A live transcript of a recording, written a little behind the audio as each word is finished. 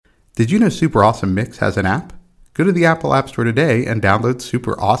Did you know Super Awesome Mix has an app? Go to the Apple App Store today and download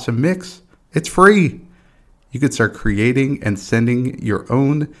Super Awesome Mix. It's free. You could start creating and sending your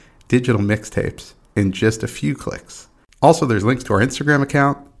own digital mixtapes in just a few clicks. Also, there's links to our Instagram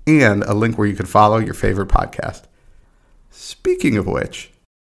account and a link where you can follow your favorite podcast. Speaking of which,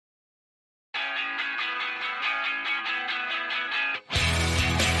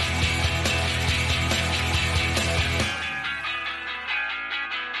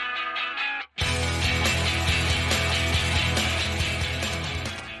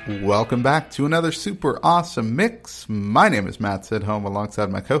 welcome back to another Super Awesome Mix. My name is Matt Sidholm, alongside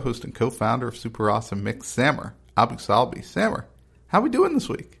my co-host and co-founder of Super Awesome Mix, Samer Abu Salbi. Samer, how we doing this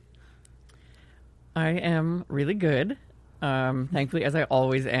week? I am really good. Thankfully, as I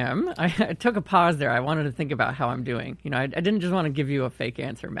always am. I took a pause there. I wanted to think about how I'm doing. You know, I didn't just want to give you a fake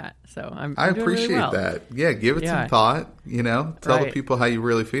answer, Matt. So I'm I doing appreciate really well. that. Yeah, give it some thought. You know, tell the people how you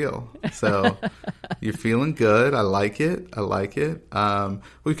really feel. So you're feeling good. I like it.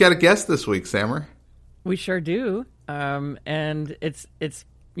 We've got a guest this week, Samer. We sure do. And it's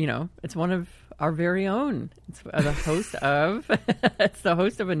one of our very own. It's the host of it's the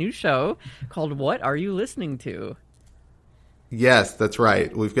host of a new show called What Are You Listening To? Yes, that's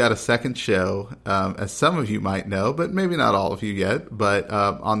right. We've got a second show, as some of you might know, but maybe not all of you yet. But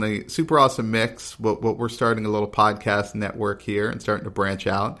on the Super Awesome Mix, what we're starting a little podcast network here and starting to branch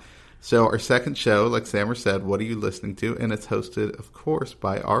out. So our second show, like Samer said, What Are You Listening To? And it's hosted, of course,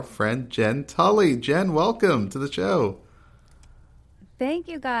 by our friend Jenn Tully. Jenn, welcome to the show. Thank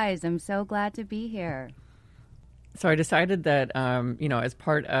you, guys. I'm so glad to be here. So I decided that, as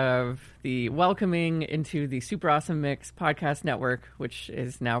part of the welcoming into the Super Awesome Mix podcast network, which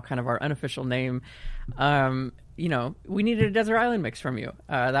is now kind of our unofficial name, we needed a Desert Island mix from you.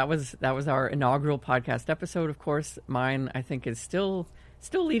 That was our inaugural podcast episode. Of course, mine, I think, is still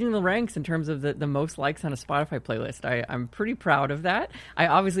leading the ranks in terms of the most likes on a Spotify playlist. I'm pretty proud of that. I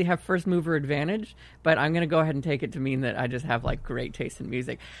obviously have first mover advantage, but I'm going to go ahead and take it to mean that I just have like great taste in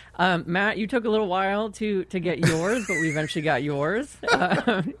music. Matt, you took a little while to get yours, but we eventually got yours.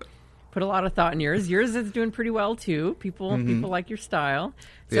 Put a lot of thought in yours. Yours is doing pretty well too. People like your style.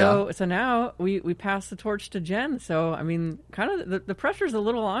 So now we pass the torch to Jenn. So I mean, kind of the pressure's a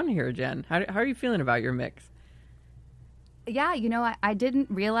little on here, Jenn. How are you feeling about your mix? Yeah, I didn't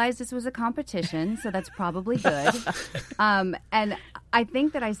realize this was a competition, so that's probably good. And I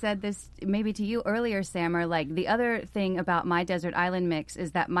think that I said this maybe to you earlier, Samer, like the other thing about my Desert Island mix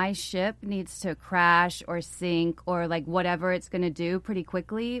is that my ship needs to crash or sink or like whatever it's going to do pretty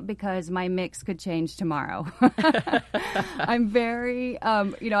quickly because my mix could change tomorrow. I'm very,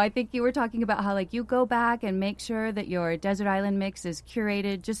 I think you were talking about how like you go back and make sure that your Desert Island mix is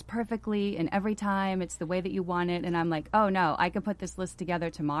curated just perfectly and every time it's the way that you want it. And I'm like, oh no, I could put this list together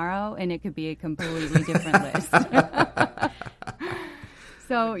tomorrow and it could be a completely different list.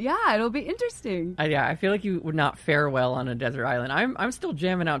 So, yeah, it'll be interesting. I feel like you would not fare well on a desert island. I'm still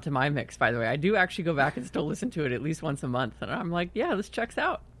jamming out to my mix, by the way. I do actually go back and still listen to it at least once a month. And I'm like, yeah, this checks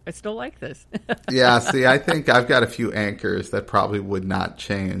out. I still like this. Yeah, see, I think I've got a few anchors that probably would not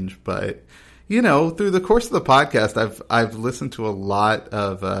change. But, through the course of the podcast, I've listened to a lot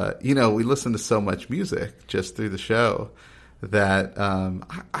of, we listen to so much music just through the show that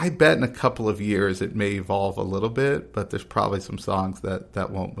I bet in a couple of years it may evolve a little bit, but there's probably some songs that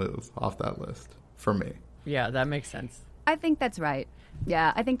won't move off that list for me. Yeah, that makes sense. I think that's right.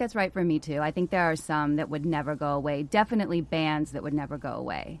 Yeah, I think that's right for me, too. I think there are some that would never go away. Definitely bands that would never go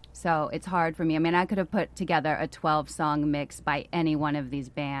away. So it's hard for me. I mean, I could have put together a 12-song mix by any one of these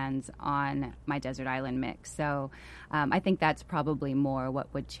bands on my Desert Island mix. So I think that's probably more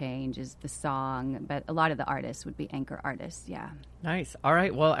what would change is the song. But a lot of the artists would be anchor artists, yeah. Nice. All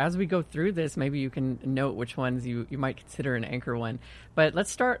right. Well, as we go through this, maybe you can note which ones you might consider an anchor one. But let's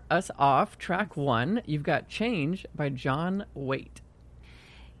start us off. Track 1, you've got Change by John Waite.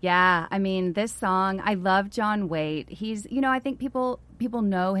 Yeah, I mean, this song, I love John Waite. He's, I think people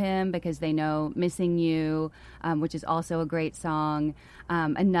know him because they know Missing You, which is also a great song.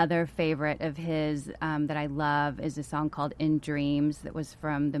 Another favorite of his that I love is a song called In Dreams that was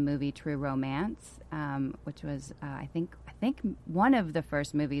from the movie True Romance, which was, I think one of the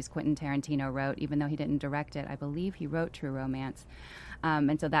first movies Quentin Tarantino wrote, even though he didn't direct it. I believe he wrote True Romance.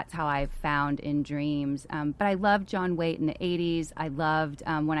 And so that's how I found In Dreams. But I loved John Waite in the 80s. I loved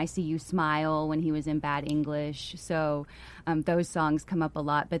When I See You Smile when he was in Bad English. So those songs come up a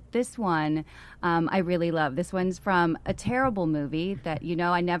lot. But this one I really love. This one's from a terrible movie that,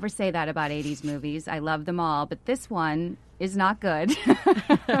 I never say that about 80s movies. I love them all. But this one is not good.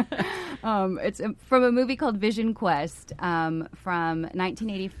 It's from a movie called Vision Quest from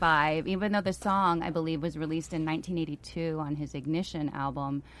 1985, even though the song, I believe, was released in 1982 on his Ignition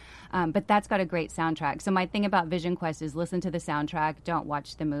album. But that's got a great soundtrack. So my thing about Vision Quest is listen to the soundtrack, don't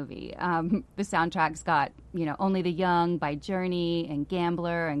watch the movie. The soundtrack's got, Only the Young by Journey and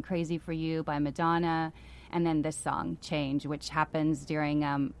Gambler and Crazy for You by Madonna. And then this song, Change, which happens during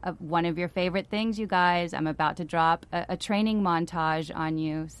one of your favorite things, you guys. I'm about to drop a training montage on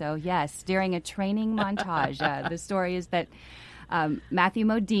you. So, yes, during a training montage. The story is that Matthew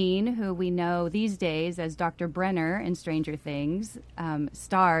Modine, who we know these days as Dr. Brenner in Stranger Things,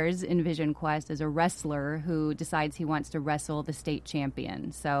 stars in Vision Quest as a wrestler who decides he wants to wrestle the state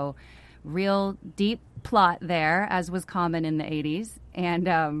champion. So, real deep plot there, as was common in the 80s. And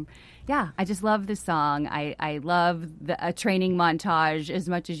I just love this song. I love a training montage as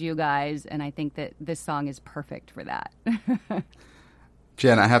much as you guys, and I think that this song is perfect for that.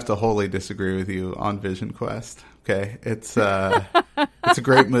 Jen, I have to wholly disagree with you on Vision Quest. Okay, it's a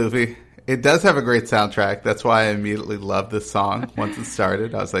great movie. It does have a great soundtrack. That's why I immediately loved this song once it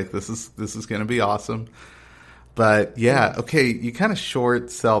started. I was like, this is going to be awesome. But yeah, okay, you kind of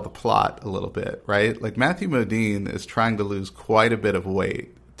short sell the plot a little bit, right? Like Matthew Modine is trying to lose quite a bit of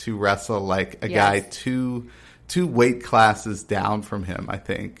weight to wrestle like a guy two weight classes down from him, I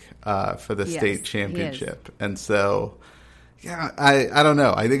think, for the state championship. And so, yeah, I don't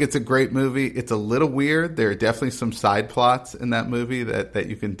know. I think it's a great movie. It's a little weird. There are definitely some side plots in that movie that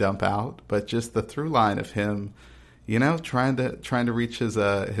you can dump out, but just the through line of him, trying to reach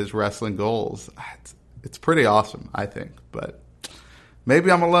his wrestling goals. It's pretty awesome, I think, but maybe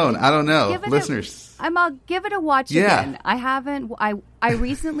I'm alone. I don't know. Listeners. I'll give it a watch again. I haven't. I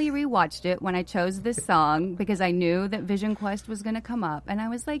recently rewatched it when I chose this song because I knew that Vision Quest was going to come up, and I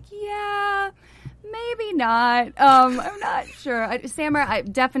was like, yeah, maybe not. I'm not sure. Sammer, I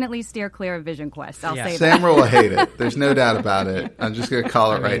definitely steer clear of Vision Quest. I'll say that. Sammer will hate it. There's no doubt about it. I'm just going to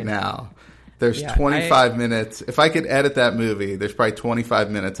call it right now. There's 25 minutes. If I could edit that movie, there's probably 25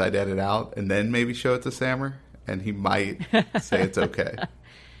 minutes I'd edit out and then maybe show it to Sammer, and he might say it's okay.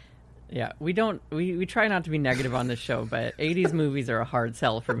 Yeah, we try not to be negative on this show, but 80s movies are a hard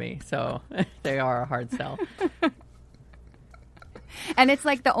sell for me, so they are a hard sell. And it's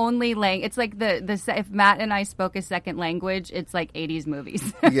like the only it's like if Matt and I spoke a second language, it's like 80s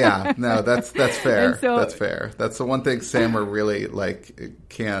movies. Yeah, no, that's fair. That's fair. That's the one thing Sammer really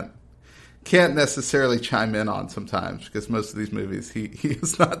can't necessarily chime in on sometimes because most of these movies he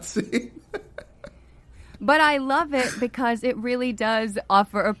has not seen. But I love it because it really does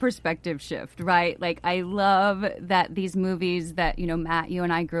offer a perspective shift, right? Like, I love that these movies that, Matt, you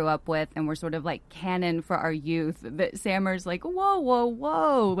and I grew up with and were sort of like canon for our youth, that Sammer's like,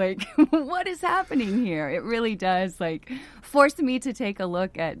 whoa, like, what is happening here? It really does, like, force me to take a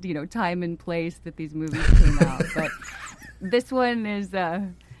look at, time and place that these movies came out. But this one is...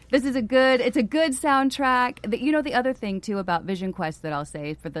 it's a good soundtrack. The other thing too about Vision Quest that I'll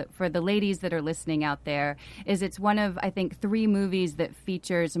say for the ladies that are listening out there is it's one of, I think, 3 movies that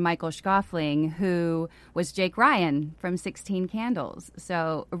features Michael Scoffling, who was Jake Ryan from 16 Candles.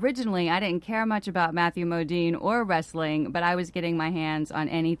 So originally I didn't care much about Matthew Modine or wrestling, but I was getting my hands on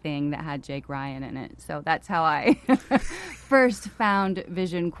anything that had Jake Ryan in it. So that's how I first found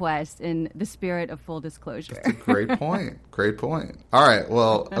Vision Quest in the spirit of full disclosure. That's a great point. Great point. All right.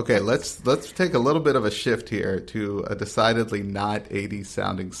 Well, okay, let's take a little bit of a shift here to a decidedly not 80s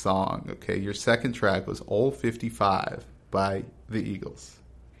sounding song. Okay, your second track was Old 55 by the Eagles.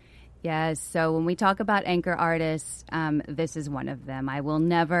 Yes, so when we talk about anchor artists, this is one of them. there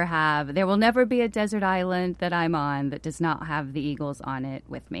will never be a desert island that I'm on that does not have the Eagles on it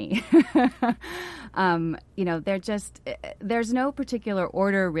with me. There's no particular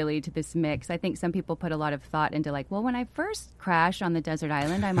order really to this mix. I think some people put a lot of thought into like, well, when I first crash on the desert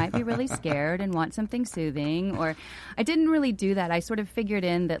island, I might be really scared and want something soothing. Or I didn't really do that. I sort of figured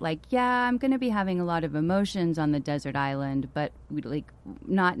in that like, yeah, I'm going to be having a lot of emotions on the desert island, but like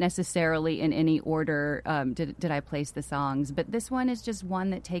not necessarily in any order did I place the songs. But this one is just one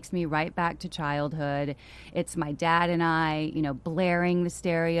that takes me right back to childhood. It's my dad and I, blaring the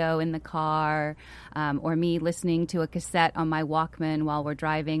stereo in the car, or me listening to a cassette on my Walkman while we're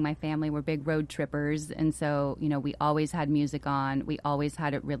driving. My family were big road trippers, and so, we always had music on. We always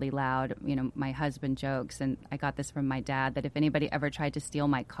had it really loud. My husband jokes, and I got this from my dad, that if anybody ever tried to steal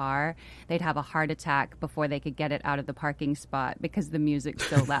my car, they'd have a heart attack before they could get it out of the parking spot because the music's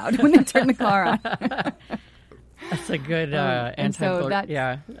so loud when they turn the car on. That's a good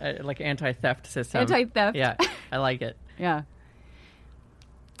like anti-theft system. Anti-theft. Yeah, I like it. Yeah.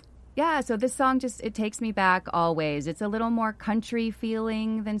 Yeah, so this song it takes me back always. It's a little more country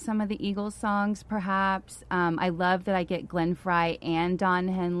feeling than some of the Eagles songs, perhaps. I love that I get Glenn Frey and Don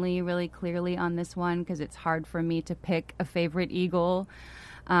Henley really clearly on this one because it's hard for me to pick a favorite Eagle.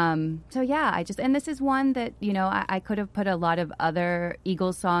 So yeah, and this is one that, I could have put a lot of other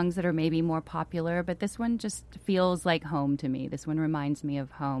Eagles songs that are maybe more popular, but this one just feels like home to me. This one reminds me of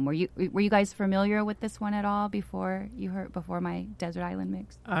home. Were you guys familiar with this one at all before my Desert Island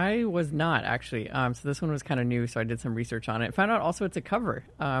mix? I was not, actually. So this one was kind of new, so I did some research on it. Found out also it's a cover,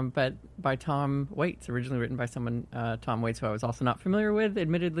 but by Tom Waits, originally written by someone, Tom Waits, who I was also not familiar with,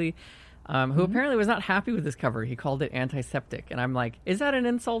 admittedly. Who apparently was not happy with this cover. He called it antiseptic. And I'm like, is that an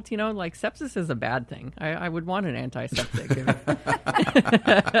insult? Sepsis is a bad thing. I would want an antiseptic.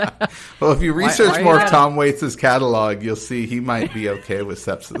 Well, if you research more of Tom Waits' catalog, you'll see he might be okay with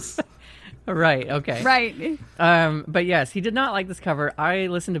sepsis. Right, okay. Right. But yes, he did not like this cover. I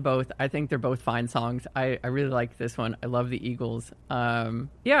listened to both. I think they're both fine songs. I really like this one. I love the Eagles.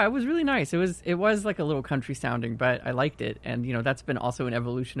 Yeah, it was really nice. It was like a little country sounding, but I liked it. And, that's been also an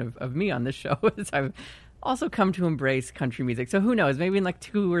evolution of me on this show. As I've also come to embrace country music. So who knows? Maybe in like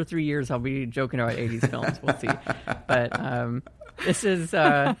 2 or 3 years, I'll be joking about 80s films. We'll see. But this is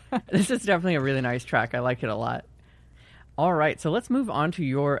definitely a really nice track. I like it a lot. All right, so let's move on to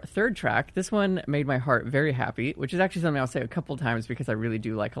your third track. This one made my heart very happy, which is actually something I'll say a couple times because I really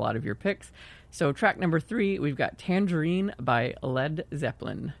do like a lot of your picks. So track number 3, we've got Tangerine by Led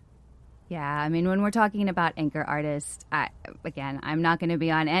Zeppelin. Yeah, I mean, when we're talking about anchor artists, I'm not going to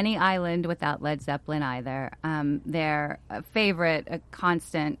be on any island without Led Zeppelin either. They're a favorite, a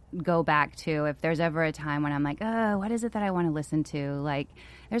constant go back to. If there's ever a time when I'm like, oh, what is it that I want to listen to? Like,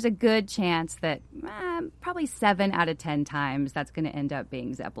 there's a good chance that probably 7 out of 10 times that's going to end up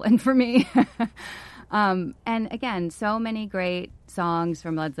being Zeppelin for me. And again, so many great songs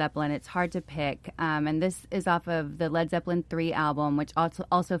from Led Zeppelin. It's hard to pick. And this is off of the Led Zeppelin 3 album, which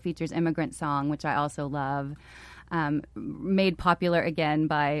also features Immigrant Song, which I also love. Made popular again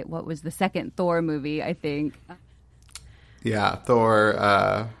by what was the second Thor movie, I think. Yeah,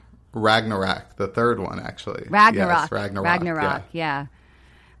 Thor Ragnarok, the third one, actually. Ragnarok. Yes, Ragnarok, yeah.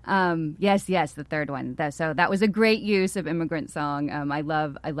 Yes, the third one. So that was a great use of Immigrant Song. I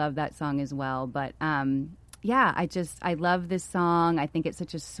love that song as well. But I love this song. I think it's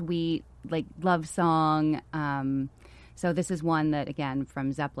such a sweet, love song. So this is one that, again,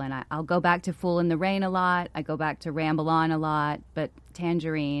 from Zeppelin, I'll go back to Fool in the Rain a lot. I go back to Ramble On a lot. But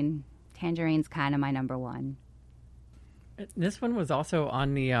Tangerine's kind of my number one. This one was also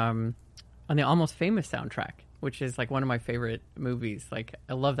on the Almost Famous soundtrack, which is like one of my favorite movies. Like,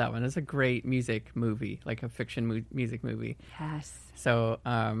 I love that one. It's a great music movie, like a fiction music movie. Yes. So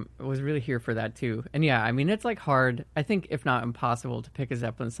I was really here for that too. And yeah, I mean, it's like hard, I think, if not impossible, to pick a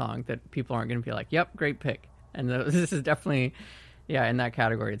Zeppelin song that people aren't going to be like, yep, great pick. And this is definitely, in that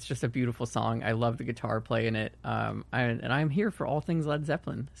category. It's just a beautiful song. I love the guitar play in it. And I'm here for all things Led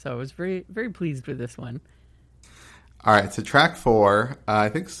Zeppelin. So I was very, very pleased with this one. All right, so track 4, I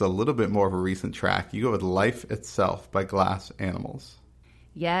think it's a little bit more of a recent track. You go with Life Itself by Glass Animals.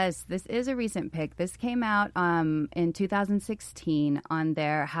 Yes, this is a recent pick. This came out in 2016 on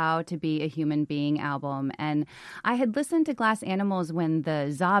their How to Be a Human Being album. And I had listened to Glass Animals when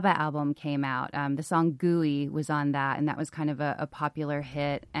the Zaba album came out. The song Gooey was on that, and that was kind of a popular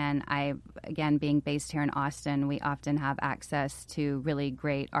hit. And again, being based here in Austin, we often have access to really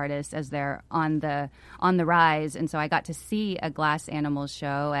great artists as they're on the rise. And so I got to see a Glass Animals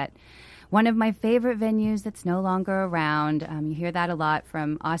show at one of my favorite venues that's no longer around. You hear that a lot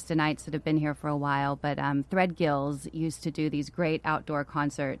from Austinites that have been here for a while, but Threadgills used to do these great outdoor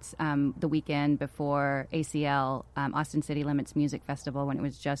concerts the weekend before ACL, Austin City Limits Music Festival, when it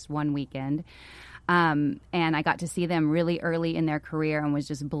was just one weekend. And I got to see them really early in their career and was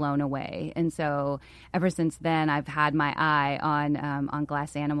just blown away. And so ever since then, I've had my eye on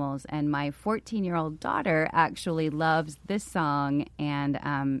Glass Animals. And my 14-year-old daughter actually loves this song.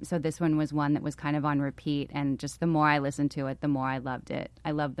 And so this one was one that was kind of on repeat. And just the more I listened to it, the more I loved it.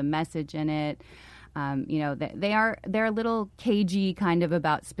 I love the message in it. They're a little cagey kind of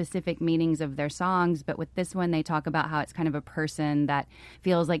about specific meanings of their songs, but with this one they talk about how it's kind of a person that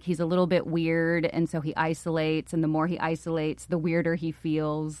feels like he's a little bit weird, and so he isolates, and the more he isolates, the weirder he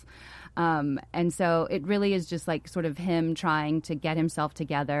feels. And so it really is just like sort of him trying to get himself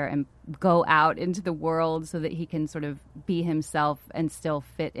together and go out into the world so that he can sort of be himself and still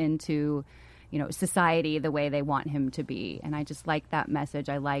fit into society the way they want him to be. And I just like that message.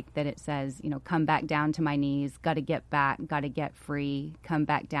 I like that it says, come back down to my knees, got to get back, got to get free, come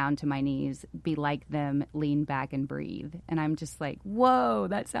back down to my knees, be like them, lean back and breathe. And I'm just like, whoa,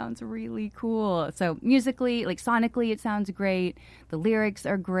 that sounds really cool. So musically, like sonically, it sounds great. The lyrics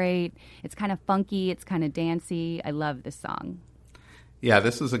are great. It's kind of funky. It's kind of dancey. I love this song. Yeah,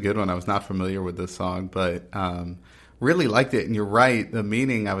 this is a good one. I was not familiar with this song, but really liked it. And you're right, the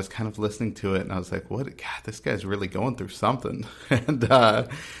meaning, I was kind of listening to it, and I was like, what? God, this guy's really going through something. And,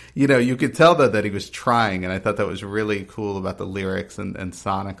 you could tell, though, that he was trying, and I thought that was really cool about the lyrics and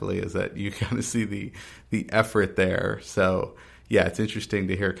sonically, is that you kind of see the effort there. So, yeah, it's interesting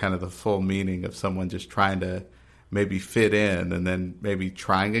to hear kind of the full meaning of someone just trying to maybe fit in and then maybe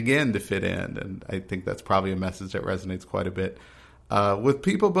trying again to fit in. And I think that's probably a message that resonates quite a bit with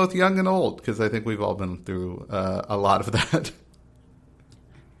people both young and old, because I think we've all been through a lot of that.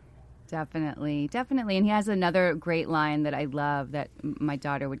 Definitely. And he has another great line that I love that my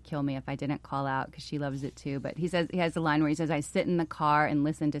daughter would kill me if I didn't call out, because she loves it too. But he has a line where he says, I sit in the car and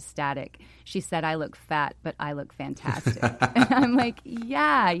listen to static. She said I look fat, but I look fantastic. And I'm like,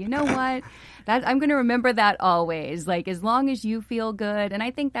 yeah, you know what? I'm going to remember that always. Like, as long as you feel good. And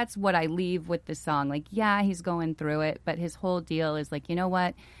I think that's what I leave with the song. Like, yeah, he's going through it, but his whole deal is like, you know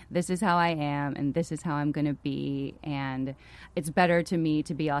what? This is how I am, and this is how I'm going to be. And it's better to me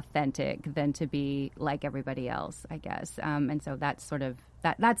to be authentic than to be like everybody else, I guess. And so that's sort of,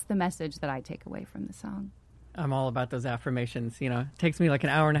 that's the message that I take away from the song. I'm all about those affirmations. It takes me like an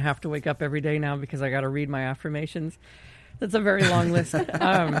hour and a half to wake up every day now because I got to read my affirmations. That's a very long list.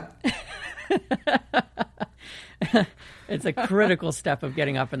 It's a critical step of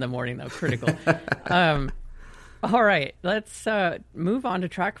getting up in the morning, though. Critical. All right, let's move on to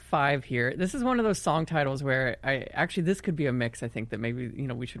track 5 here. This is one of those song titles where this could be a mix, I think, that maybe,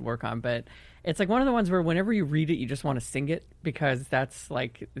 we should work on. But it's like one of the ones where whenever you read it, you just want to sing it, because that's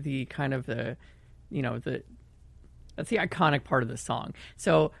like the kind of that's the iconic part of the song.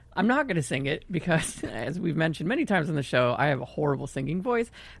 So I'm not going to sing it because, as we've mentioned many times on the show, I have a horrible singing voice.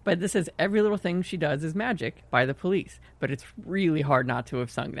 But this is Every Little Thing She Does Is Magic by The Police. But it's really hard not to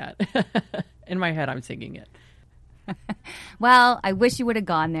have sung that. In my head, I'm singing it. Well, I wish you would have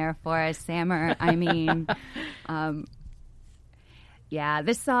gone there for us, Sammer. I mean, yeah,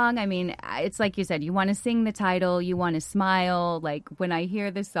 this song, I mean, it's like you said, you want to sing the title, you want to smile. Like, when I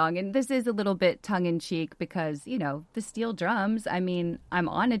hear this song, and this is a little bit tongue-in-cheek because, the steel drums, I mean, I'm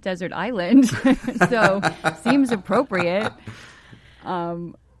on a desert island, so seems appropriate.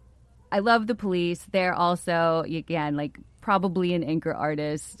 I love The Police. They're also, again, like, probably an anchor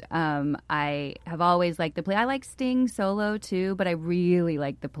artist. I have always liked The Police. I like Sting solo too, but I really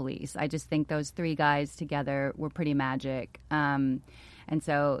like The Police. I just think those 3 guys together were pretty magic. And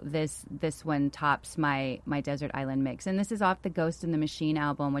so this one tops my Desert Island mix. And this is off the Ghost in the Machine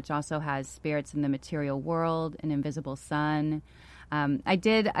album, which also has Spirits in the Material World and Invisible Sun.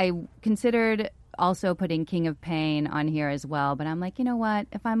 I considered also putting King of Pain on here as well, but I'm like, you know what?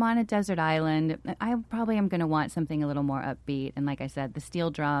 If I'm on a desert island, I probably am going to want something a little more upbeat. And like I said, the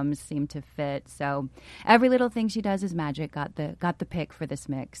steel drums seem to fit. So Every Little Thing She Does Is Magic got the pick for this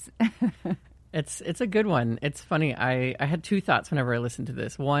mix. It's a good one. It's funny. I had 2 thoughts whenever I listened to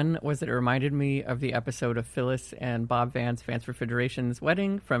this. One was that it reminded me of the episode of Phyllis and Bob Vance, Vance for Federation's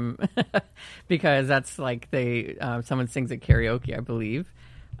wedding, from because that's like someone sings at karaoke, I believe.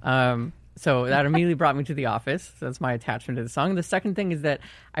 So that immediately brought me to The Office. So that's my attachment to the song. The second thing is that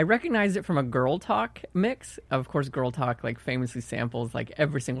I recognized it from a Girl Talk mix. Of course, Girl Talk like famously samples like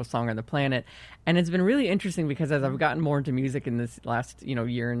every single song on the planet. And it's been really interesting because as I've gotten more into music in this last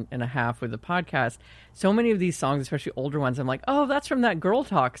year and a half with the podcast, so many of these songs, especially older ones, I'm like, oh, that's from that Girl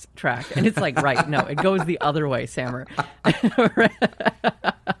Talks track. And it's like, right, no, it goes the other way, Sammer.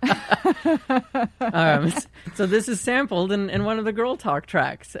 So this is sampled in one of the Girl Talk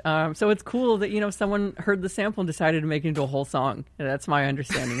tracks. So it's cool that, someone heard the sample and decided to make it into a whole song. And that's my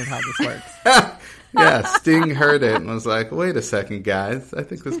understanding of how this works. Yeah, Sting heard it and was like, wait a second, guys. I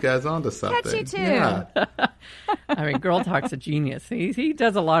think this guy's onto something. Catchy, too. Yeah. I mean, Girl Talk's a genius. He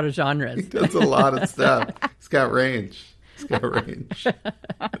does a lot of genres. He does a lot of stuff. He's got range.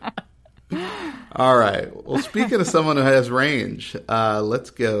 All right. Well, speaking of someone who has range,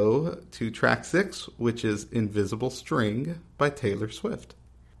 let's go to track 6, which is Invisible String by Taylor Swift.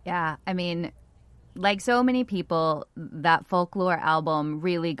 Yeah, I mean, like so many people, that Folklore album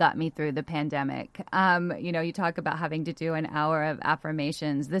really got me through the pandemic. You talk about having to do an hour of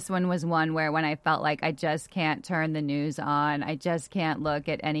affirmations. This one was one where when I felt like I just can't turn the news on, I just can't look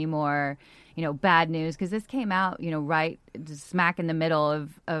at any more bad news, because this came out, right smack in the middle of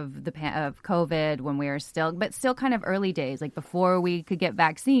COVID, when we were still kind of early days, like before we could get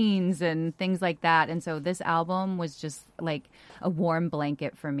vaccines and things like that. And so this album was just like a warm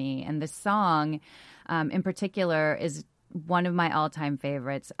blanket for me. And this song, in particular, is one of my all-time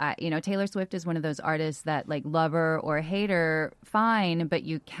favorites. Taylor Swift is one of those artists that, like, lover or hater, fine, but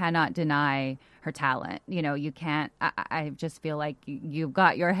you cannot deny her talent. You can't. I just feel like you've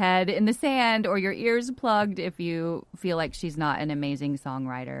got your head in the sand or your ears plugged if you feel like she's not an amazing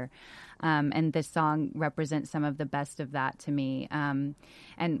songwriter. And this song represents some of the best of that to me. And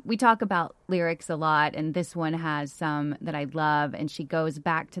we talk about lyrics a lot, and this one has some that I love, and she goes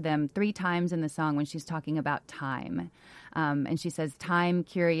back to them 3 times in the song when she's talking about time. And she says, "Time,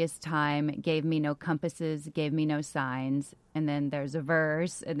 curious time, gave me no compasses, gave me no signs." And then there's a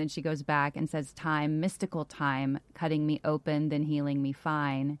verse, and then she goes back and says, "Time, mystical time, cutting me open, then healing me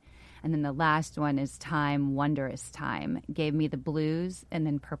fine." And then the last one is "Time, wondrous time, gave me the blues, and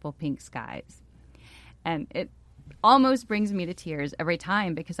then purple pink skies." And it almost brings me to tears every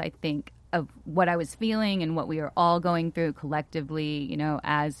time, because I think of what I was feeling and what we were all going through collectively,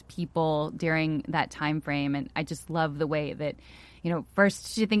 as people during that time frame. And I just love the way that,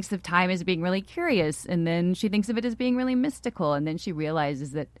 first she thinks of time as being really curious, and then she thinks of it as being really mystical, and then she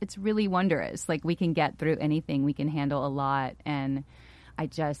realizes that it's really wondrous. Like, we can get through anything, we can handle a lot. And I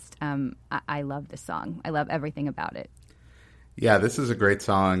just, I love this song. I love everything about it. Yeah, this is a great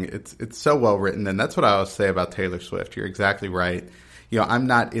song. It's so well written, and that's what I always say about Taylor Swift. You're exactly right. I'm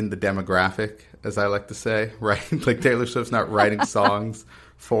not in the demographic, as I like to say, right? Like, Taylor Swift's not writing songs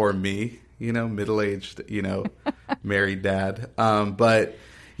for me, middle-aged, married dad. But,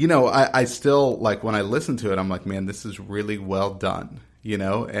 I still, like, when I listen to it, I'm like, man, this is really well done,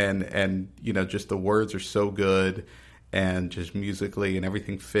 and just the words are so good, and just musically and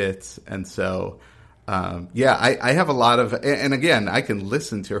everything fits. And so, I have a lot of, and again, I can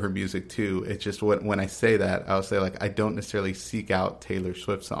listen to her music too. It's just when I say that, I'll say, like, I don't necessarily seek out Taylor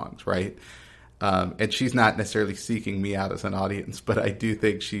Swift songs, right? And she's not necessarily seeking me out as an audience, but I do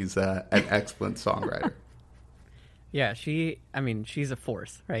think she's an excellent songwriter. Yeah, she's a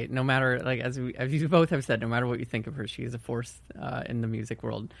force, right? No matter, like, as you both have said, no matter what you think of her, she is a force in the music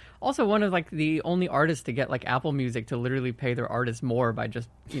world. Also, one of, like, the only artists to get, like, Apple Music to literally pay their artists more by just,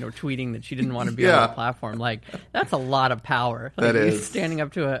 tweeting that she didn't want to be on the platform. Like, that's a lot of power. Like, that is. Standing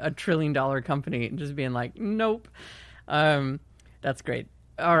up to a $1 trillion company and just being like, nope. That's great.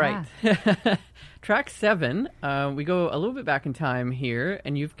 All right. Yeah. Track 7, we go a little bit back in time here,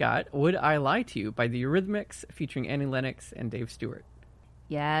 and you've got "Would I Lie to You" by the Eurythmics, featuring Annie Lennox and Dave Stewart.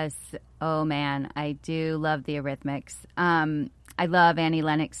 Yes. Oh, man. I do love the Eurythmics. I love Annie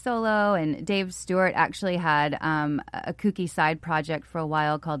Lennox solo, and Dave Stewart actually had a kooky side project for a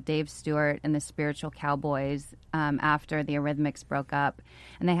while called Dave Stewart and the Spiritual Cowboys after the Eurythmics broke up.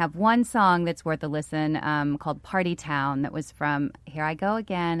 And they have one song that's worth a listen called Party Town that was from, here I go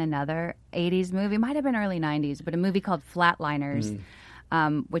again, another 80s movie. Might have been early 90s, but a movie called Flatliners.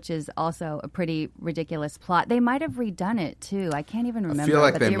 Which is also a pretty ridiculous plot. They might have redone it, too. I can't even remember. I feel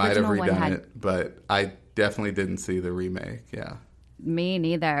like they might have redone it, but I definitely didn't see the remake, yeah. Me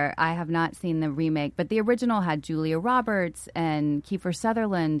neither. I have not seen the remake, but the original had Julia Roberts and Kiefer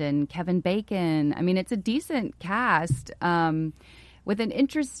Sutherland and Kevin Bacon. I mean, it's a decent cast with an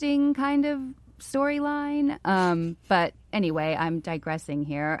interesting kind of storyline. But anyway, I'm digressing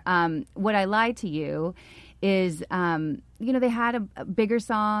here. Would I Lie to You is, they had bigger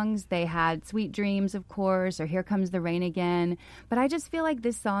songs. They had Sweet Dreams, of course, or Here Comes the Rain Again. But I just feel like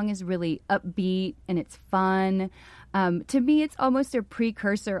this song is really upbeat and it's fun. To me, it's almost a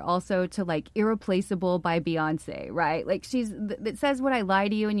precursor also to, like, Irreplaceable by Beyonce, right? Like, it says "Would I Lie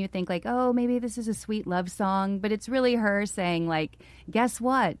to You," and you think, like, oh, maybe this is a sweet love song. But it's really her saying, like, guess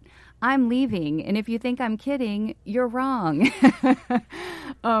what? I'm leaving, and if you think I'm kidding, you're wrong.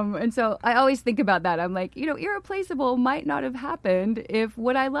 And so I always think about that. I'm like, Irreplaceable might not have happened if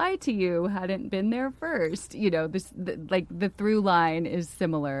Would I Lie to You hadn't been there first. The through line is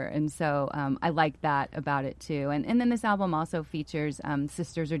similar, and so I like that about it too. And then this album also features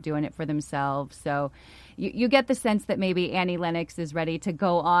sisters are doing it for themselves, so you get the sense that maybe Annie Lennox is ready to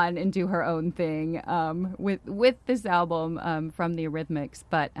go on and do her own thing with this album from the Eurythmics.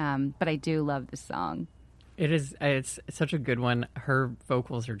 But I do love this song. It's such a good one. Her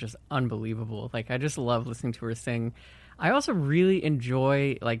vocals are just unbelievable. Like, I just love listening to her sing. I also really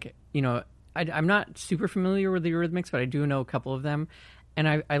enjoy, like, I'm not super familiar with the Eurythmics, but I do know a couple of them. And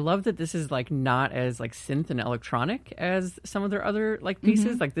I love that this is like not as like synth and electronic as some of their other like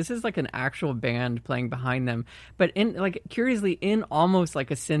pieces. Like this is like an actual band playing behind them, but in like curiously in almost like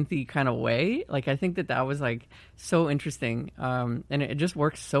a synthy kind of way. Like I think that was like so interesting, and it just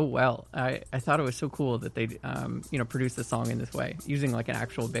works so well. I thought it was so cool that they produced the song in this way using like an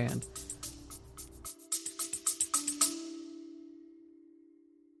actual band.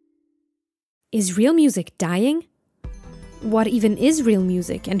 Is real music dying? What even is real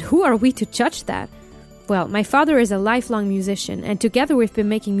music, and who are we to judge that? Well, my father is a lifelong musician, and together we've been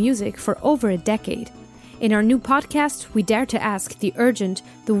making music for over a decade. In our new podcast, we dare to ask the urgent,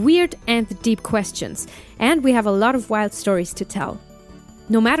 the weird, and the deep questions, and we have a lot of wild stories to tell.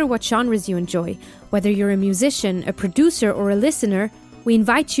 No matter what genres you enjoy, whether you're a musician, a producer, or a listener, we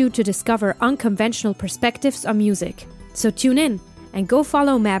invite you to discover unconventional perspectives on music. So tune in, and go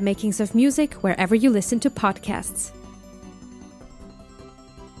follow Mad Makings of Music wherever you listen to podcasts.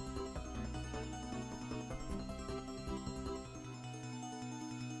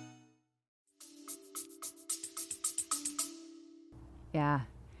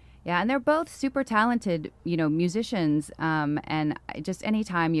 Yeah, and they're both super talented, musicians. And just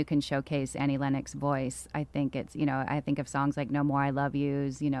anytime you can showcase Annie Lennox's voice, I think it's, I think of songs like No More I Love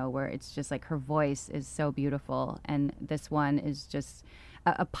Yous, where it's just like her voice is so beautiful. And this one is just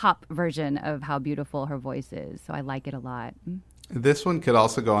a pop version of how beautiful her voice is. So I like it a lot. This one could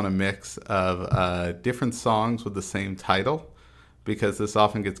also go on a mix of different songs with the same title, because this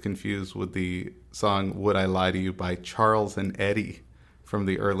often gets confused with the song Would I Lie to You by Charles and Eddie from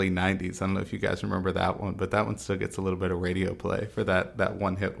the early 90s. I don't know if you guys remember that one, but that one still gets a little bit of radio play for that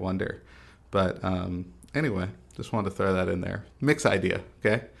one-hit wonder. But anyway, just wanted to throw that in there. Mix idea,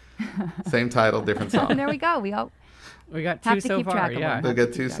 okay? Same title, different song. There we go. We got two so far. Yeah, we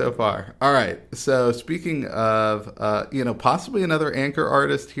got two so far. All right. So speaking of, possibly another anchor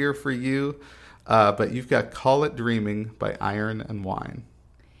artist here for you, but you've got Call It Dreaming by Iron and Wine.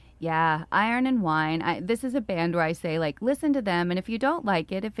 Yeah, Iron and Wine. This is a band where I say, like, listen to them, and if you don't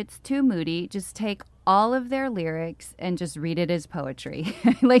like it, if it's too moody, just take all of their lyrics and just read it as poetry.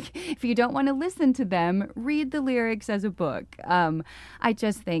 Like, if you don't want to listen to them, read the lyrics as a book. I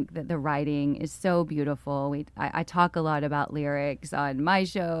just think that the writing is so beautiful. I talk a lot about lyrics on my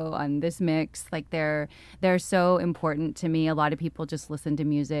show, on this mix. Like, they're so important to me. A lot of people just listen to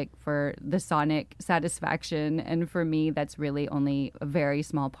music for the sonic satisfaction, and for me, that's really only a very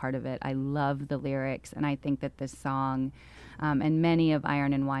small part of it. I love the lyrics, and I think that this song, and many of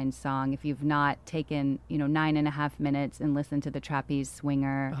Iron and Wine's song, if you've not taken 9.5 minutes and listened to the Trapeze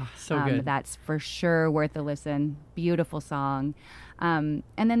Swinger, so good. That's for sure worth a listen. Beautiful song. And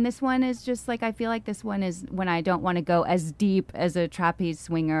then this one is just like, I feel like this one is when I don't want to go as deep as a Trapeze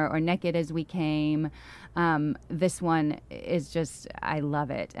Swinger or Naked as We Came. This one is just, I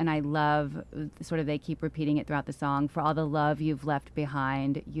love it. And I love sort of, they keep repeating it throughout the song. For all the love you've left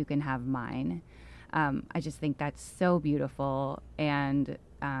behind, you can have mine. I just think that's so beautiful. And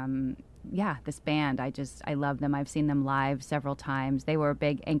this band, I love them. I've seen them live several times. They were a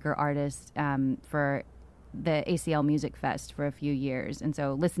big anchor artist for the ACL Music Fest for a few years. And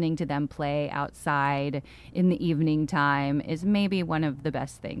so listening to them play outside in the evening time is maybe one of the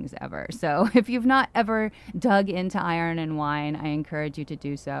best things ever. So if you've not ever dug into Iron and Wine, I encourage you to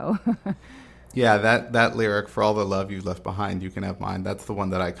do so. Yeah, that lyric, for all the love you left behind, you can have mine. That's the one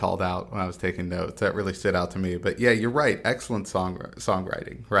that I called out when I was taking notes. That really stood out to me. But yeah, you're right. Excellent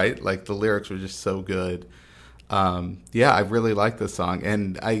songwriting, right? Like the lyrics were just so good. I really like this song.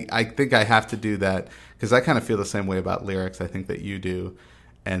 And I think I have to do that because I kind of feel the same way about lyrics, I think, that you do.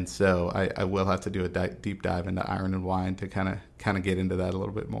 And so I will have to do a deep dive into Iron and Wine to kind of get into that a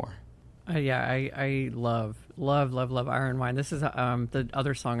little bit more. I love Iron and Wine. This is the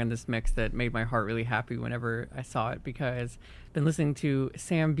other song in this mix that made my heart really happy whenever I saw it, because I've been listening to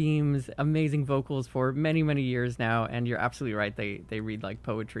Sam Beam's amazing vocals for many, many years now, and you're absolutely right. They read like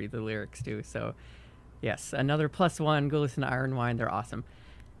poetry, the lyrics do. So yes, another +1. Go listen to Iron and Wine. They're awesome.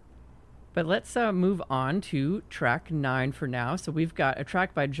 But let's move on to track 9 for now. So we've got a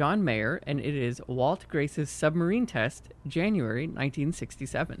track by John Mayer, and it is Walt Grace's Submarine Test, January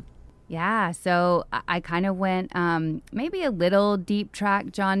 1967. Yeah, so I kind of went maybe a little deep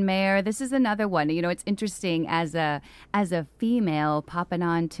track John Mayer. This is another one. It's interesting as a female popping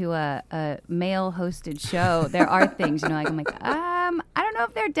on to a male hosted show. There are things, like I'm like, I don't know know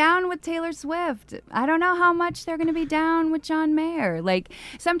if they're down with Taylor Swift. I don't know how much they're going to be down with John Mayer. Like,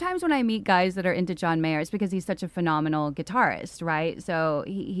 sometimes when I meet guys that are into John Mayer, it's because he's such a phenomenal guitarist, right? So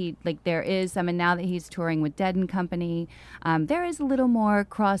he like, there is some, and now that he's touring with Dead and Company, there is a little more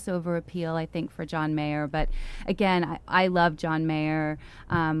crossover appeal, I think, for John Mayer. But again, I love John Mayer.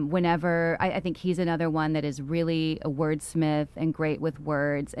 Whenever I think he's another one that is really a wordsmith and great with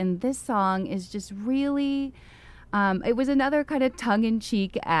words. And this song is just really, it was another kind of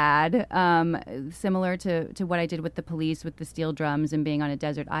tongue-in-cheek ad, similar to what I did with The Police with the steel drums and being on a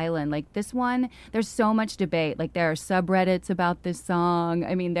desert island. Like, this one, there's so much debate. Like, there are subreddits about this song.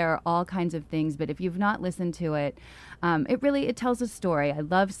 I mean, there are all kinds of things. But if you've not listened to it, it tells a story. I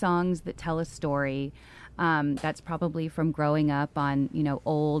love songs that tell a story. That's probably from growing up on,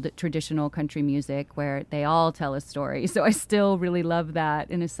 old traditional country music where they all tell a story. So I still really love that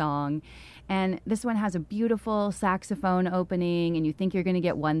in a song. And this one has a beautiful saxophone opening, and you think you're going to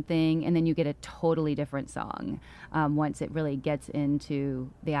get one thing, and then you get a totally different song once it really gets into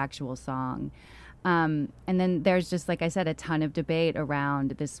the actual song. And then there's just, like I said, a ton of debate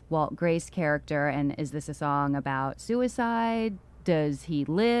around this Walt Grace character, and is this a song about suicide? Does he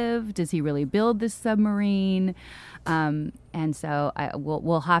live? Does he really build this submarine? And so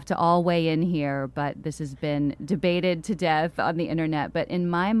we'll have to all weigh in here, but this has been debated to death on the internet. But in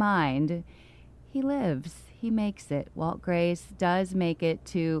my mind, he lives. He makes it. Walt Grace does make it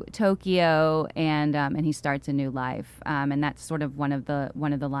to Tokyo, and he starts a new life. And that's sort of one of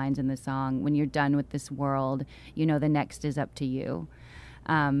the lines in the song. When you're done with this world, the next is up to you.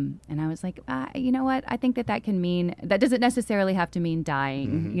 And I was like, you know what? I think that can mean, that doesn't necessarily have to mean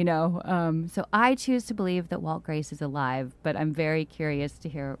dying, So I choose to believe that Walt Grace is alive, but I'm very curious to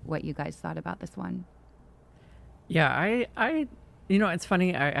hear what you guys thought about this one. Yeah, I it's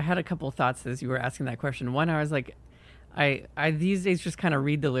funny. I had a couple of thoughts as you were asking that question. One, I was like, I these days just kind of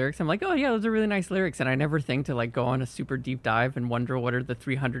read the lyrics. I'm like, oh yeah, those are really nice lyrics, and I never think to like go on a super deep dive and wonder what are the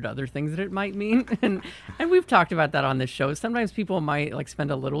 300 other things that it might mean. and we've talked about that on this show. Sometimes people might like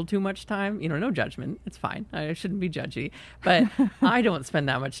spend a little too much time. No judgment. It's fine. I shouldn't be judgy, but I don't spend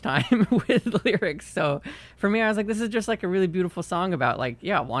that much time with lyrics. So for me, I was like, this is just like a really beautiful song about like,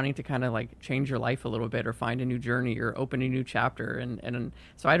 yeah, wanting to kind of like change your life a little bit or find a new journey or open a new chapter. And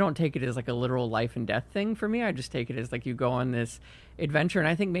so I don't take it as like a literal life and death thing for me. I just take it as like you go on this adventure. And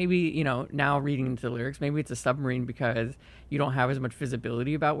I think maybe, now reading into the lyrics, maybe it's a submarine because you don't have as much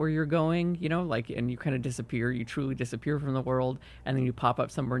visibility about where you're going, and you kind of disappear, you truly disappear from the world, and then you pop up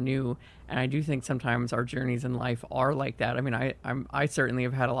somewhere new. And I do think sometimes our journeys in life are like that. I mean, I certainly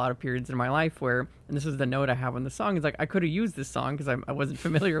have had a lot of periods in my life where, and this was the note I have on the song, is like, I could have used this song because I wasn't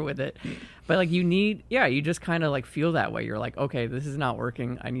familiar with it. But like you just kind of like feel that way. You're like, okay, this is not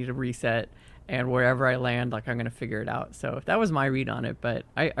working. I need to reset. And wherever I land, like, I'm going to figure it out. So that was my read on it. But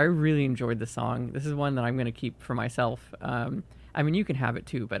I really enjoyed the song. This is one that I'm going to keep for myself. I mean, you can have it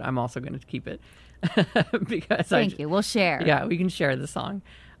too, but I'm also going to keep it. Because Thank you. We'll share. Yeah, we can share the song.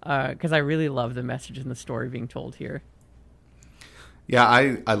 Because I really love the message and the story being told here. Yeah,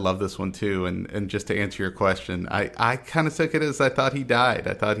 I love this one too. And just to answer your question, I kind of took it as I thought he died.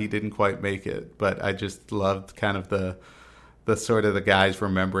 I thought he didn't quite make it. But I just loved kind of the sort of the guys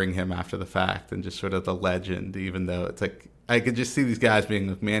remembering him after the fact and just sort of the legend, even though it's like, I could just see these guys being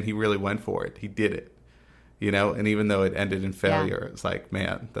like, man, he really went for it. He did it, and even though it ended in failure, It's like,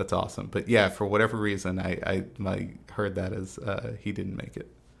 man, that's awesome. But yeah, for whatever reason, I heard that as he didn't make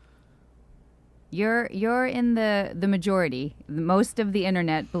it. You're in the majority. Most of the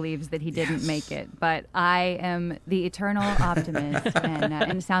internet believes that he didn't make it, but I am the eternal optimist, and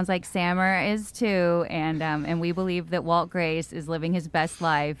it sounds like Sammer is too. And we believe that Walt Grace is living his best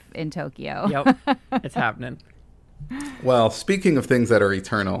life in Tokyo. Yep, it's happening. Well, speaking of things that are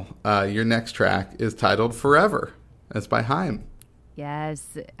eternal, your next track is titled "Forever." It's by Haim.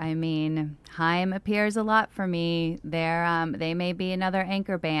 Yes, I mean, Haim appears a lot for me. They may be another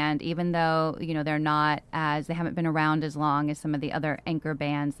anchor band, even though, they're not they haven't been around as long as some of the other anchor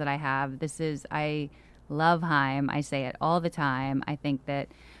bands that I have. I love Haim. I say it all the time. I think that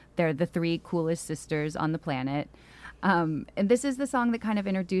they're the three coolest sisters on the planet. And this is the song that kind of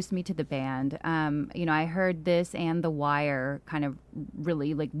introduced me to the band. I heard this and The Wire kind of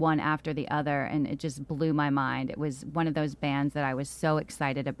really like one after the other, and it just blew my mind. It was one of those bands that I was so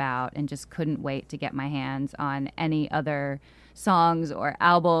excited about and just couldn't wait to get my hands on any other songs or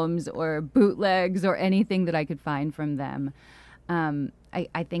albums or bootlegs or anything that I could find from them.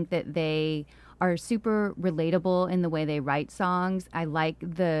 I think that they are super relatable in the way they write songs. I like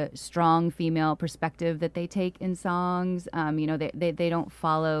the strong female perspective that they take in songs. They don't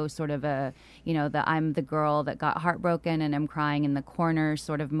follow sort of a, the I'm the girl that got heartbroken and I'm crying in the corner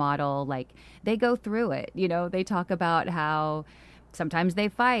sort of model. Like, they go through it. They talk about how sometimes they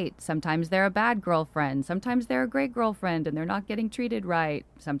fight, sometimes they're a bad girlfriend, sometimes they're a great girlfriend and they're not getting treated right,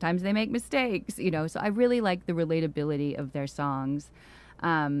 sometimes they make mistakes, so I really like the relatability of their songs.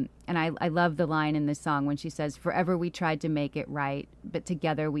 And I love the line in this song when she says, "Forever we tried to make it right, but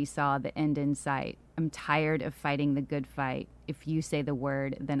together we saw the end in sight. I'm tired of fighting the good fight. If you say the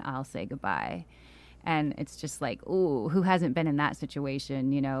word, then I'll say goodbye." And it's just like, ooh, who hasn't been in that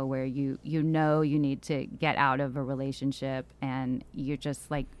situation, where you need to get out of a relationship and you're just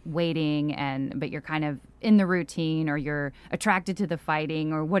like waiting, but you're kind of in the routine, or you're attracted to the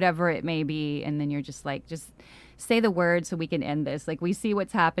fighting or whatever it may be. And then you're just like, just say the word so we can end this. Like, we see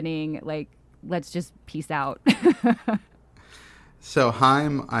what's happening. Like, let's just peace out. So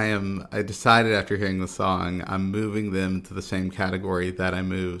Haim, I decided after hearing the song, I'm moving them to the same category that I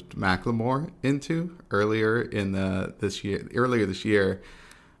moved Macklemore into earlier this year,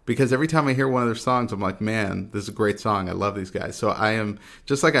 because every time I hear one of their songs, I'm like, man, this is a great song. I love these guys. So I am,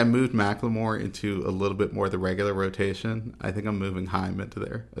 just like I moved Macklemore into a little bit more of the regular rotation, I think I'm moving Haim into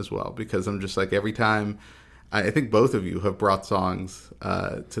there as well, because I'm just like, every time, I think both of you have brought songs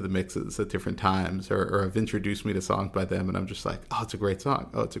to the mixes at different times, or have introduced me to songs by them, and I'm just like, oh, it's a great song.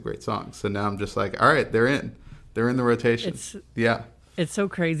 Oh, it's a great song. So now I'm just like, all right, they're in the rotation. It's so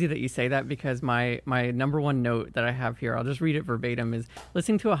crazy that you say that, because my number one note that I have here, I'll just read it verbatim, is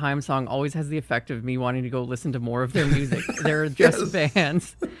listening to a Haim song always has the effect of me wanting to go listen to more of their music. There are just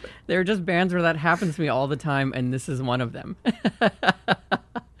bands. There are just bands where that happens to me all the time, and this is one of them.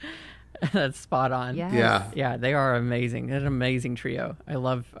 That's spot on. Yes. Yeah, they are amazing. They're an amazing trio. I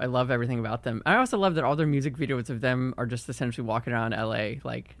love everything about them. I also love that all their music videos of them are just essentially walking around LA.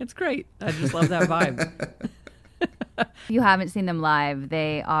 Like, it's great. I just love that vibe. If you haven't seen them live,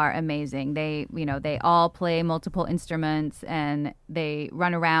 they are amazing. They all play multiple instruments and they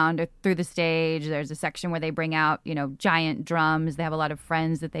run around through the stage. There's a section where they bring out, giant drums. They have a lot of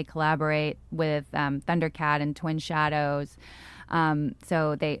friends that they collaborate with, Thundercat and Twin Shadows.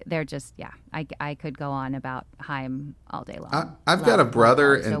 So they're just, I could go on about Haim all day long. I've got a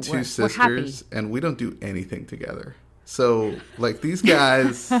brother and two sisters, and we don't do anything together. So, like, these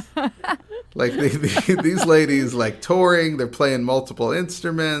guys, like, these ladies, like, touring, they're playing multiple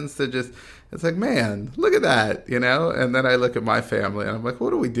instruments. They're just, it's like, man, look at that, And then I look at my family, and I'm like,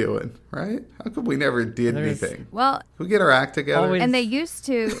 what are we doing, right? How come we never did anything? Well, can we get our act together? Always. And they used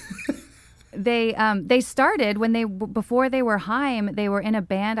to... They started before they were Haim, they were in a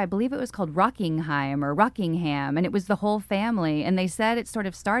band, I believe it was called Rockingham or Rockingham, and it was the whole family. And they said it sort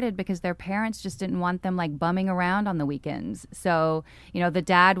of started because their parents just didn't want them like bumming around on the weekends. So, the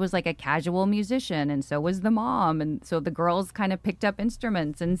dad was like a casual musician, and so was the mom. And so the girls kind of picked up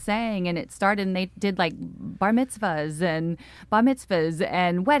instruments and sang, and it started, and they did like bar mitzvahs and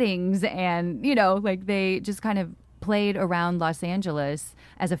weddings, and, like they just kind of played around Los Angeles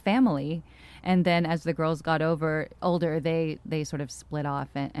as a family. And then as the girls got older, they sort of split off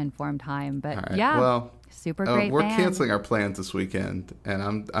and formed Haim. But right. Super great we're band. canceling our plans this weekend,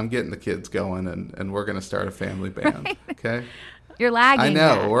 and I'm getting the kids going, and we're going to start a family band. Okay. You're lagging. I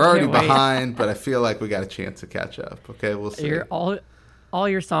know, Matt. we're already behind, but I feel like we got a chance to catch up. Okay, we'll see. All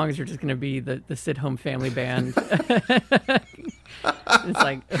your songs are just going to be the sit-home family band. It's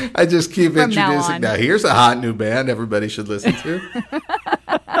like, I just keep introducing. Now, here's a hot new band everybody should listen to.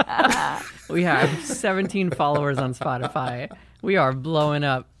 We have 17 followers on Spotify. We are blowing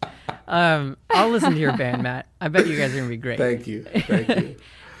up. I'll listen to your band, Matt. I bet you guys are going to be great. Thank you.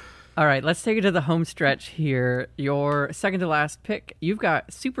 All right, let's take it to the home stretch here. Your second to last pick, you've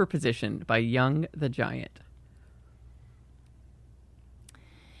got Superpositioned by Young the Giant.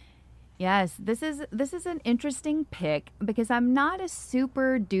 Yes, this is an interesting pick because I'm not a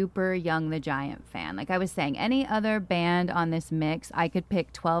super duper Young the Giant fan. Like I was saying, any other band on this mix, I could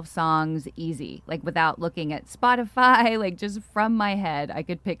pick 12 songs easy, like without looking at Spotify, like just from my head, I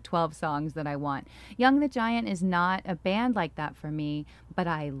could pick 12 songs that I want. Young the Giant is not a band like that for me, but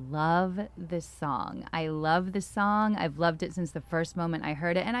I love this song. I love this song. I've loved it since the first moment I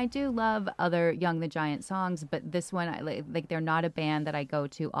heard it, and I do love other Young the Giant songs, but this one, like they're not a band that I go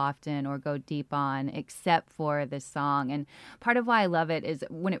to often or go deep on, except for this song. And part of why I love it is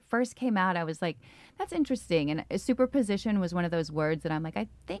when it first came out, I was like, that's interesting. And superposition was one of those words that I'm like, I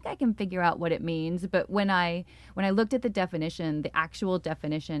think I can figure out what it means. But when I looked at the definition, the actual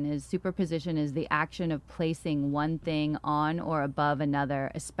definition is superposition is the action of placing one thing on or above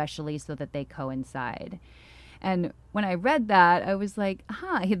another, especially so that they coincide. And when I read that, I was like,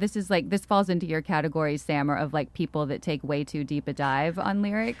 this falls into your category, Sam, of like people that take way too deep a dive on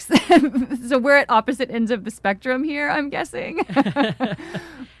lyrics. So we're at opposite ends of the spectrum here, I'm guessing.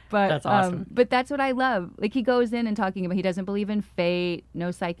 But that's awesome. But that's what I love. Like he goes in and talking about he doesn't believe in fate, no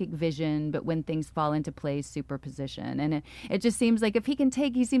psychic vision, but when things fall into place, superposition. And it just seems like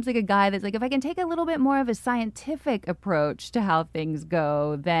he seems like a guy that's like, if I can take a little bit more of a scientific approach to how things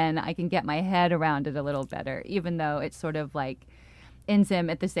go, then I can get my head around it a little better, even though it's sort of like ends him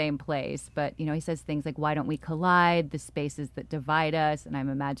at the same place. But, he says things like, why don't we collide, the spaces that divide us? And I'm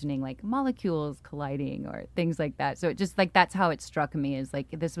imagining like molecules colliding or things like that. So it just like, that's how it struck me, is like,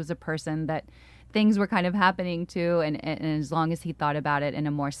 this was a person that things were kind of happening to. And as long as he thought about it in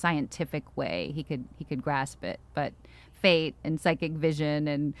a more scientific way, he could grasp it. But fate and psychic vision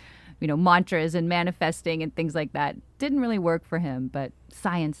and, mantras and manifesting and things like that didn't really work for him, but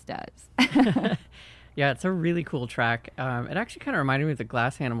science does. Yeah, it's a really cool track. It actually kind of reminded me of the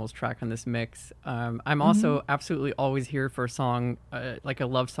Glass Animals track on this mix. I'm also absolutely always here for a song, like a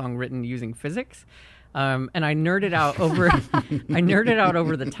love song written using physics. And I nerded out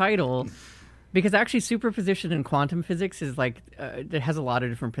over the title, because actually superposition in quantum physics is like, it has a lot of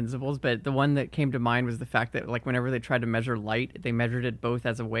different principles, but the one that came to mind was the fact that like whenever they tried to measure light, they measured it both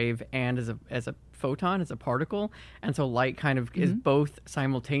as a wave and as a photon, as a particle. And so light kind of is both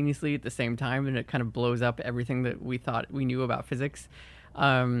simultaneously at the same time, and it kind of blows up everything that we thought we knew about physics.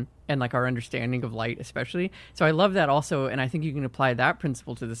 And like our understanding of light especially. So I love that also, and I think you can apply that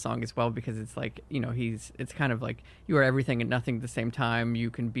principle to the song as well, because it's like, it's kind of like you are everything and nothing at the same time. You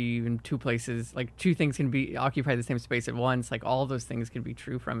can be in two places, like two things can be occupy the same space at once. Like all of those things can be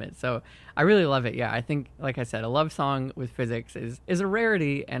true from it. So I really love it. Yeah, I think, like I said, a love song with physics is a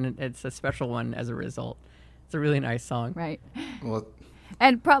rarity, and it's a special one as a result. It's a really nice song. Right. Well,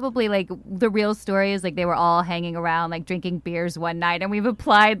 and probably like the real story is like they were all hanging around like drinking beers one night, and we've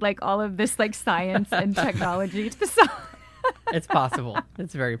applied like all of this like science and technology to the song. It's possible.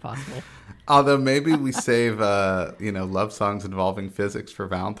 It's very possible. Although maybe we save love songs involving physics for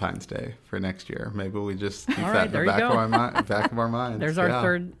Valentine's Day for next year. Maybe we just keep that in the back of our minds.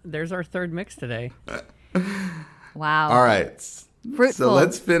 There's our third mix today. Wow. All right. Fruitful. So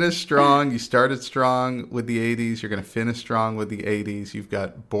let's finish strong. You started strong with the 80s. You're going to finish strong with the 80s. You've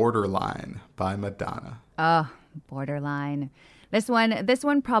got Borderline by Madonna. Oh, Borderline. This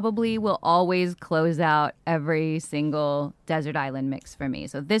one probably will always close out every single Desert Island mix for me.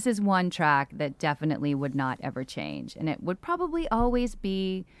 So this is one track that definitely would not ever change. And it would probably always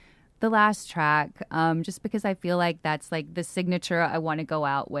be the last track, just because I feel like that's like the signature I want to go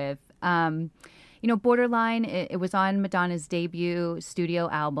out with. Borderline, it was on Madonna's debut studio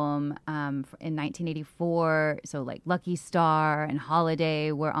album in 1984. So like Lucky Star and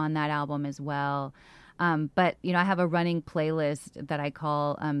Holiday were on that album as well. But I have a running playlist that I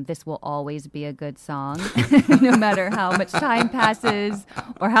call This Will Always Be a Good Song, no matter how much time passes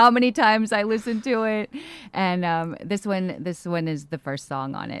or how many times I listen to it. And this one is the first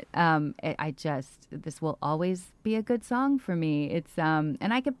song on it. This will always be a good song for me. It's and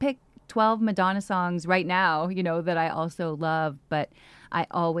I could pick 12 Madonna songs right now, that I also love, but I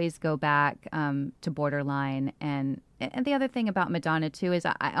always go back to Borderline. And the other thing about Madonna, too, is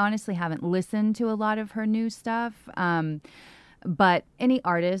I honestly haven't listened to a lot of her new stuff. But any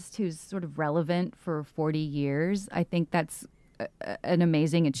artist who's sort of relevant for 40 years, I think that's an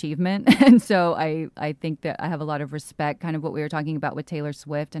amazing achievement. And so I think that I have a lot of respect, kind of what we were talking about with Taylor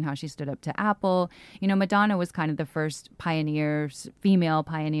Swift and how she stood up to Apple. Madonna was kind of the first female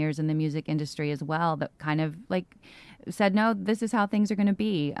pioneers in the music industry as well, that kind of like said, no, this is how things are going to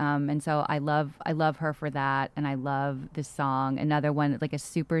be. And so I love her for that. And I love this song. Another one, like a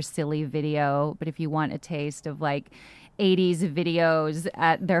super silly video, but if you want a taste of like 80s videos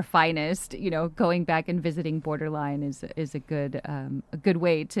at their finest, going back and visiting Borderline is a good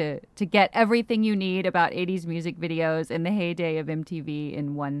way to get everything you need about 80s music videos in the heyday of MTV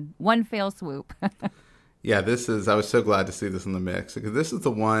in one fell swoop. Yeah, I was so glad to see this in the mix, because this is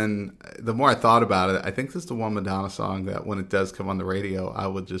the one, the more I thought about it, I think this is the one Madonna song that when it does come on the radio, I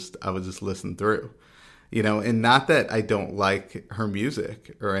would just listen through. And not that I don't like her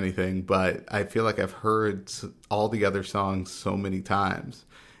music or anything, but I feel like I've heard all the other songs so many times.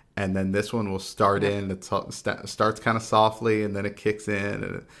 And then this one will start in, it starts kind of softly, and then it kicks in.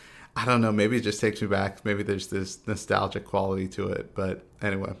 And I don't know, maybe it just takes me back. Maybe there's this nostalgic quality to it. But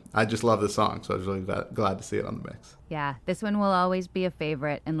anyway, I just love the song, so I was really glad to see it on the mix. Yeah, this one will always be a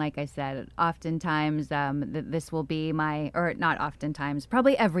favorite. And like I said, oftentimes this will be or not oftentimes,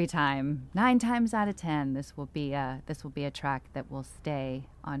 probably every time, 9 times out of 10, this will be a track that will stay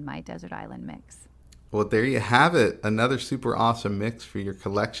on my Desert Island mix. Well, there you have it. Another super awesome mix for your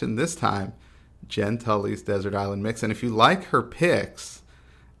collection. This time, Jenn Tully's Desert Island mix. And if you like her picks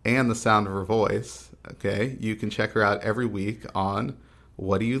and the sound of her voice, okay, you can check her out every week on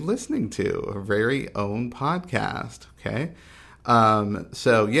What Are You Listening To? Her very own podcast, okay?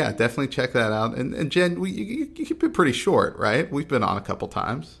 So, yeah, definitely check that out. And Jenn, you keep it pretty short, right? We've been on a couple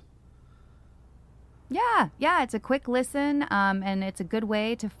times. Yeah, it's a quick listen, and it's a good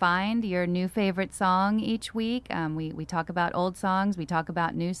way to find your new favorite song each week. We talk about old songs, we talk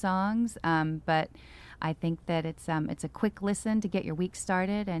about new songs, but I think that it's a quick listen to get your week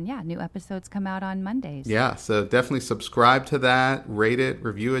started, and yeah, new episodes come out on Mondays. Yeah, so definitely subscribe to that, rate it,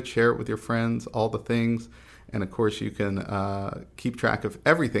 review it, share it with your friends, all the things, and of course you can keep track of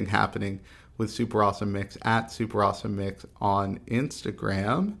everything happening with Super Awesome Mix at Super Awesome Mix on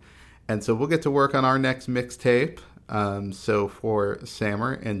Instagram. And so we'll get to work on our next mixtape. So for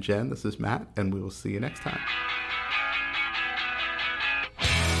Sammer and Jenn, this is Matt, and we will see you next time.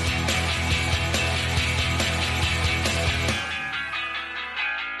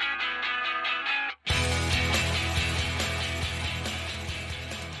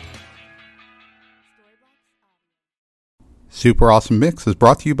 Super Awesome Mix is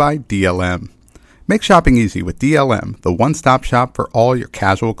brought to you by DLM. Make shopping easy with DLM, the one-stop shop for all your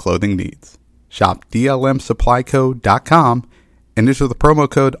casual clothing needs. Shop DLMSupplyCo.com and enter the promo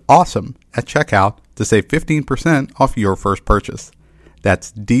code AWESOME at checkout to save 15% off your first purchase.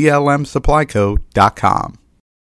 That's DLMSupplyCo.com.